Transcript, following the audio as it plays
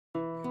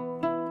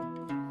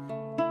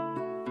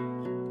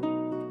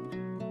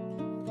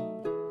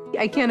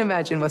I can't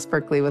imagine West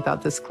Berkeley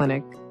without this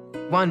clinic.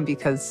 One,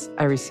 because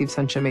I receive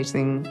such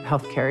amazing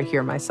healthcare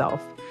here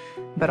myself,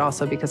 but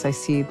also because I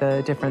see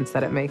the difference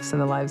that it makes in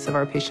the lives of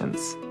our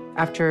patients.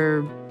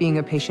 After being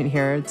a patient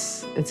here,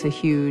 it's a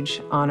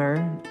huge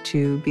honor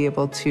to be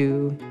able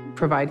to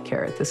provide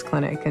care at this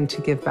clinic and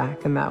to give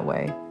back in that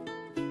way.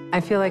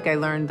 I feel like I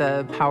learned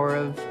the power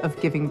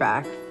of giving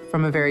back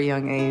from a very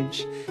young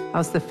age. I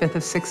was the fifth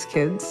of 6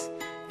 kids,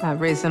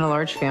 raised in a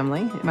large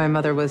family. My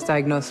mother was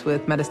diagnosed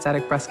with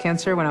metastatic breast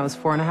cancer when I was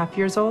 4.5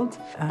 years old.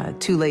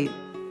 Too late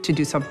to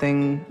do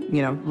something,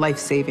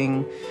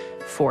 life-saving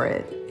for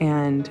it.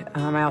 And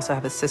I also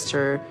have a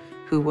sister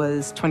who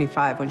was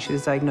 25 when she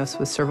was diagnosed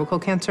with cervical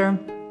cancer,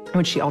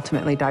 which she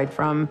ultimately died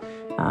from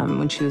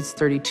when she was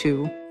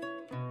 32.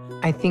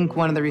 I think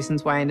one of the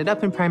reasons why I ended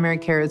up in primary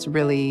care is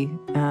really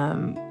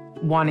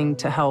wanting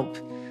to help,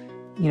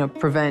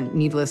 prevent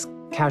needless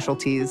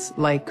casualties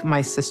like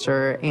my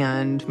sister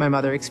and my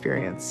mother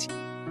experienced.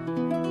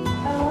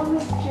 Hello,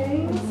 Miss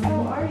James.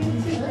 How are you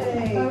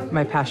today?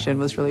 My passion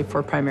was really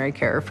for primary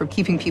care, for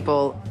keeping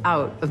people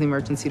out of the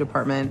emergency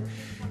department,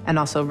 and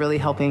also really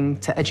helping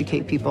to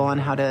educate people on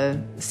how to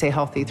stay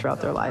healthy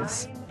throughout their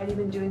lives. Have you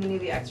been doing any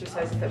of the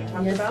exercises that we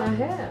talked Yes, about? I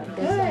have.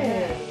 Good. Yes, I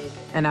have.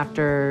 And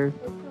after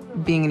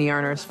being an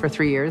ER nurse for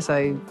 3 years,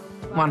 I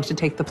wanted to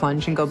take the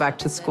plunge and go back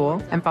to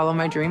school and follow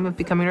my dream of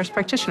becoming a nurse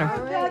practitioner.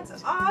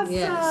 That's awesome.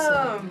 Yes,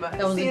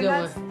 that was a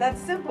good that's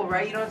simple,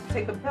 right? You don't have to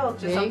take a pill,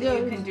 just There you something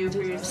go. you can do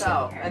for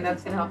yourself. And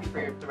that's going to help you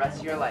for the rest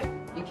of your life.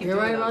 You keep You're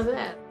doing right about those.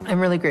 that. I'm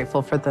really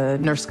grateful for the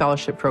nurse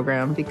scholarship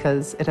program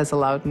because it has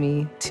allowed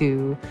me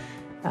to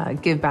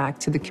give back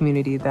to the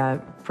community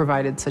that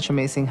provided such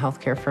amazing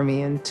health care for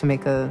me and to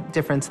make a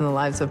difference in the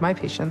lives of my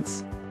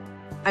patients.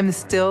 I'm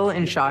still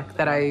in shock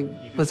that I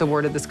was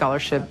awarded the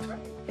scholarship.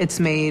 It's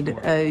made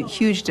a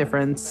huge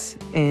difference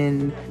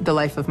in the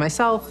life of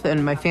myself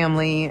and my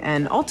family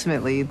and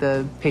ultimately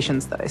the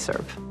patients that I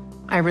serve.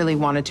 I really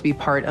wanted to be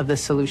part of the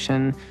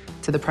solution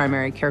to the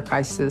primary care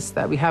crisis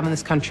that we have in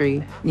this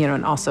country,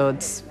 and also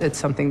it's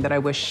something that I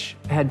wish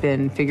had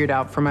been figured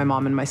out for my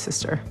mom and my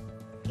sister.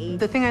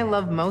 The thing I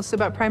love most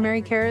about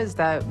primary care is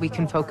that we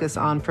can focus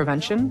on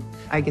prevention.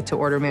 I get to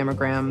order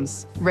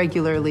mammograms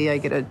regularly. I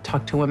get to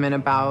talk to women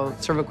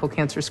about cervical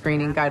cancer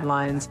screening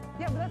guidelines,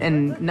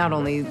 and not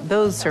only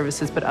those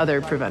services, but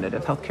other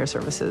preventative healthcare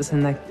services.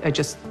 And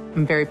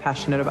I'm very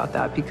passionate about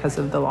that because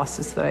of the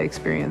losses that I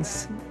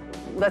experienced.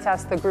 Let's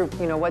ask the group,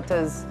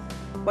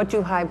 what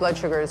do high blood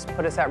sugars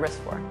put us at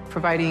risk for?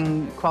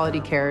 Providing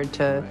quality care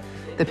to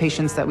the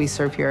patients that we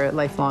serve here at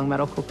Lifelong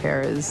Medical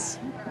Care is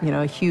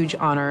a huge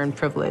honor and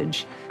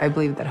privilege. I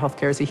believe that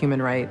healthcare is a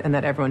human right and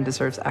that everyone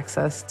deserves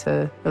access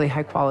to really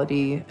high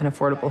quality and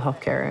affordable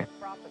healthcare.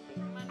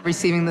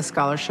 Receiving the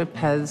scholarship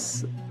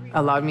has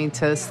allowed me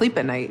to sleep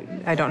at night.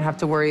 I don't have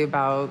to worry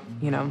about,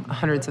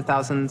 hundreds of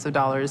thousands of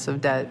dollars of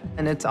debt.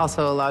 And it's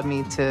also allowed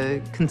me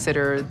to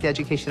consider the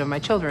education of my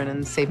children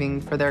and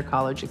saving for their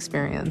college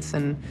experience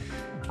and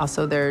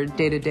also their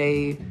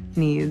day-to-day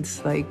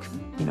needs like,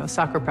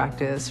 soccer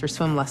practice or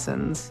swim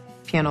lessons,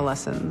 piano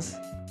lessons.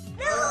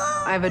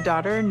 I have a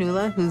daughter,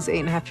 Nula, who's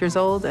 8.5 years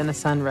old, and a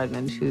son,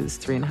 Redmond, who's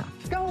 3.5.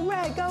 Go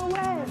Red, go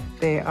Red.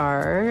 They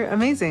are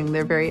amazing.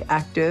 They're very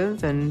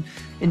active and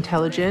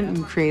intelligent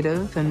and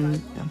creative,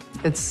 and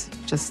it's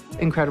just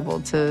incredible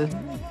to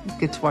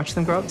get to watch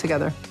them grow up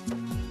together.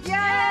 Yay!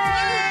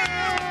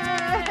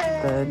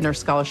 The nurse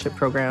scholarship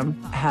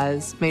program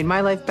has made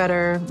my life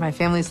better, my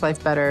family's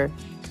life better,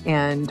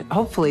 and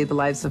hopefully the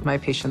lives of my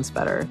patients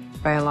better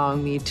by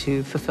allowing me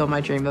to fulfill my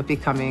dream of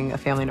becoming a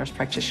family nurse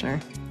practitioner.